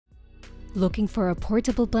Looking for a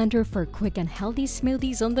portable blender for quick and healthy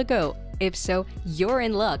smoothies on the go? If so, you're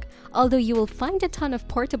in luck. Although you will find a ton of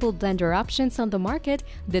portable blender options on the market,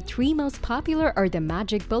 the three most popular are the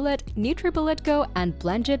magicbullet, Nutribullet Go, and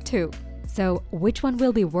Blendjet 2. So, which one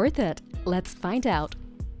will be worth it? Let's find out.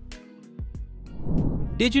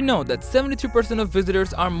 Did you know that 72% of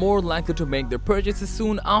visitors are more likely to make their purchases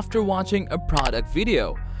soon after watching a product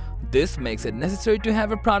video? This makes it necessary to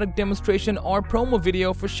have a product demonstration or promo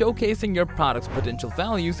video for showcasing your product's potential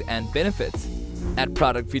values and benefits. At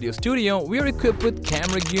Product Video Studio, we are equipped with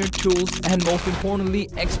camera gear, tools, and most importantly,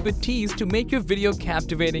 expertise to make your video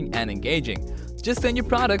captivating and engaging. Just send your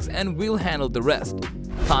products and we'll handle the rest.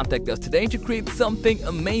 Contact us today to create something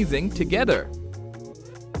amazing together.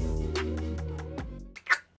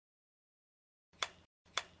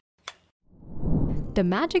 The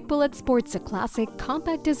magicbullet sports a classic,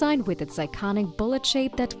 compact design with its iconic bullet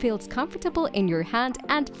shape that feels comfortable in your hand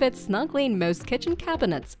and fits snugly in most kitchen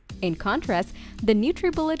cabinets. In contrast, the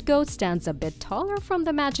Nutribullet Go stands a bit taller from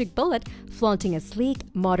the magicbullet, flaunting a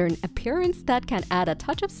sleek, modern appearance that can add a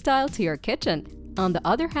touch of style to your kitchen. On the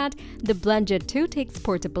other hand, the Blendjet 2 takes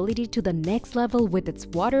portability to the next level with its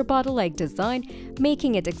water bottle-like design,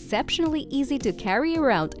 making it exceptionally easy to carry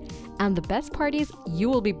around. And the best part is, you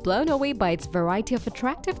will be blown away by its variety of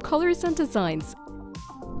attractive colors and designs.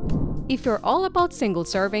 If you're all about single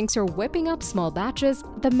servings or whipping up small batches,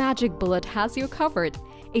 the magicbullet has you covered.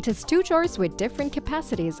 It has two jars with different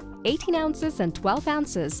capacities, 18 ounces and 12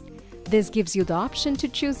 ounces. This gives you the option to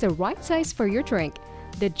choose the right size for your drink.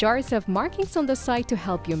 The jars have markings on the side to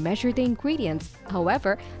help you measure the ingredients.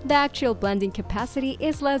 However, the actual blending capacity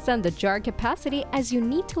is less than the jar capacity, as you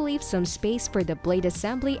need to leave some space for the blade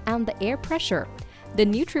assembly and the air pressure. The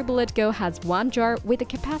Nutribullet Go has one jar with a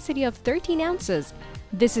capacity of 13 ounces.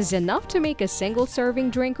 This is enough to make a single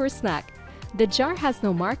serving drink or snack. The jar has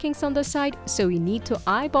no markings on the side, so you need to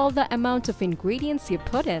eyeball the amount of ingredients you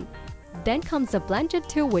put in. Then comes the Blendjet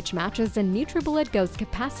 2, which matches the Nutribullet Go's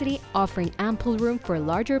capacity, offering ample room for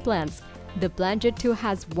larger blends. The Blendjet 2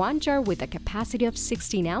 has one jar with a capacity of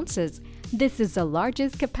 16 ounces. This is the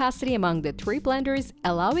largest capacity among the three blenders,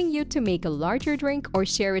 allowing you to make a larger drink or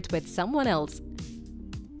share it with someone else.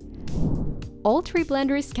 All three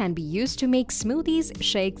blenders can be used to make smoothies,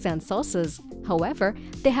 shakes, and sauces. However,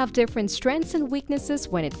 they have different strengths and weaknesses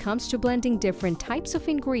when it comes to blending different types of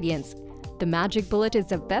ingredients. The magicbullet is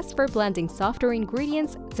the best for blending softer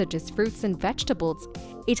ingredients such as fruits and vegetables.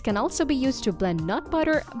 It can also be used to blend nut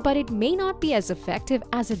butter, but it may not be as effective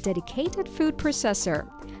as a dedicated food processor.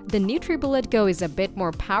 The Nutribullet Go is a bit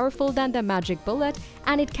more powerful than the magicbullet,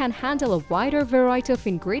 and it can handle a wider variety of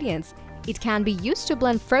ingredients. It can be used to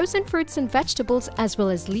blend frozen fruits and vegetables as well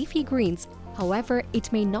as leafy greens. However,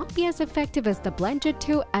 it may not be as effective as the Blendjet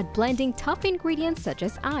 2 at blending tough ingredients such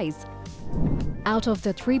as ice. Out of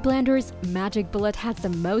the three blenders, magicbullet has the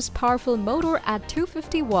most powerful motor at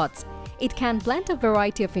 250 watts. It can blend a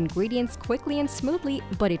variety of ingredients quickly and smoothly,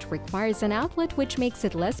 but it requires an outlet, which makes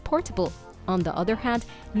it less portable. On the other hand,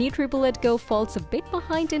 Nutribullet Go falls a bit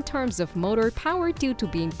behind in terms of motor power due to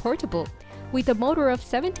being portable. With a motor of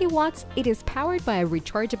 70 watts, it is powered by a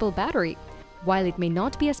rechargeable battery. While it may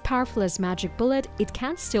not be as powerful as magicbullet, it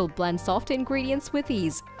can still blend soft ingredients with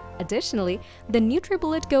ease. Additionally, the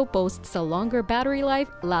Nutribullet Go boasts a longer battery life,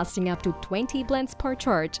 lasting up to 20 blends per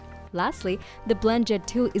charge. Lastly, the Blendjet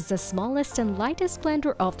 2 is the smallest and lightest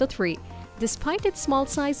blender of the three. Despite its small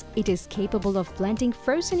size, it is capable of blending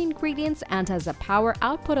frozen ingredients and has a power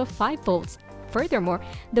output of 5 volts. Furthermore,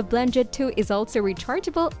 the Blendjet 2 is also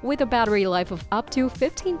rechargeable with a battery life of up to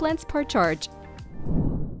 15 blends per charge.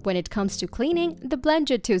 When it comes to cleaning, the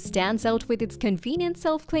Blendjet 2 stands out with its convenient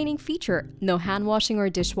self-cleaning feature. No hand washing or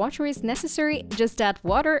dishwasher is necessary, just add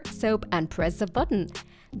water, soap, and press the button.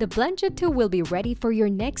 The Blendjet 2 will be ready for your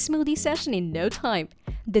next smoothie session in no time.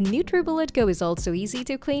 The Nutribullet Go is also easy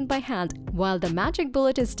to clean by hand, while the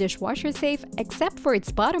magicbullet is dishwasher safe except for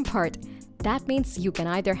its bottom part. That means you can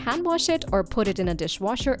either hand wash it or put it in a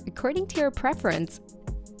dishwasher according to your preference.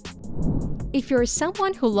 If you're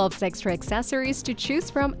someone who loves extra accessories to choose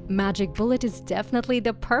from, magicbullet is definitely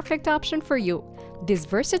the perfect option for you. This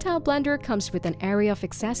versatile blender comes with an array of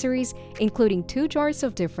accessories, including 2 jars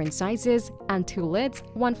of different sizes and 2 lids,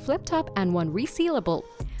 1 flip top and 1 resealable.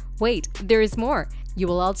 Wait, there is more! You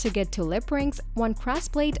will also get 2 lip rings, 1 cross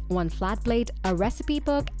blade, 1 flat blade, a recipe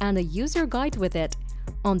book, and a user guide with it.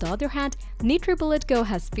 On the other hand, Nutribullet Go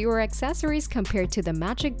has fewer accessories compared to the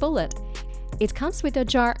magicbullet. It comes with a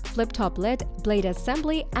jar, flip-top lid, blade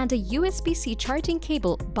assembly, and a USB-C charging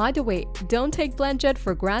cable. By the way, don't take Blendjet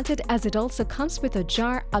for granted, as it also comes with a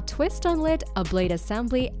jar, a twist-on lid, a blade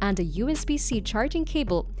assembly, and a USB-C charging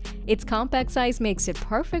cable. Its compact size makes it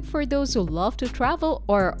perfect for those who love to travel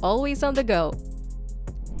or are always on the go.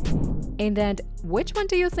 And then, which one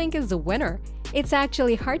do you think is the winner? It's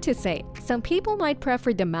actually hard to say. Some people might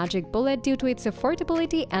prefer the magicbullet due to its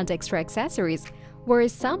affordability and extra accessories,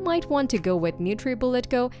 whereas some might want to go with Nutribullet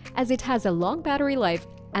Go as it has a long battery life,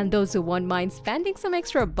 and those who won't mind spending some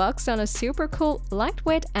extra bucks on a super cool,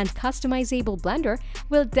 lightweight, and customizable blender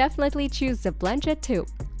will definitely choose the Blendjet too.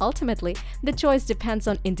 Ultimately, the choice depends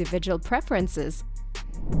on individual preferences.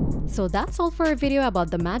 So that's all for our video about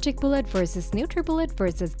the magicbullet versus Nutribullet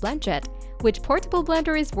versus Blendjet. Which portable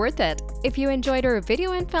blender is worth it? If you enjoyed our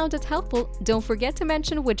video and found it helpful, don't forget to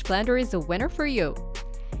mention which blender is the winner for you.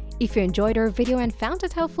 If you enjoyed our video and found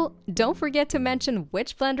it helpful, don't forget to mention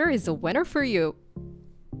which blender is the winner for you.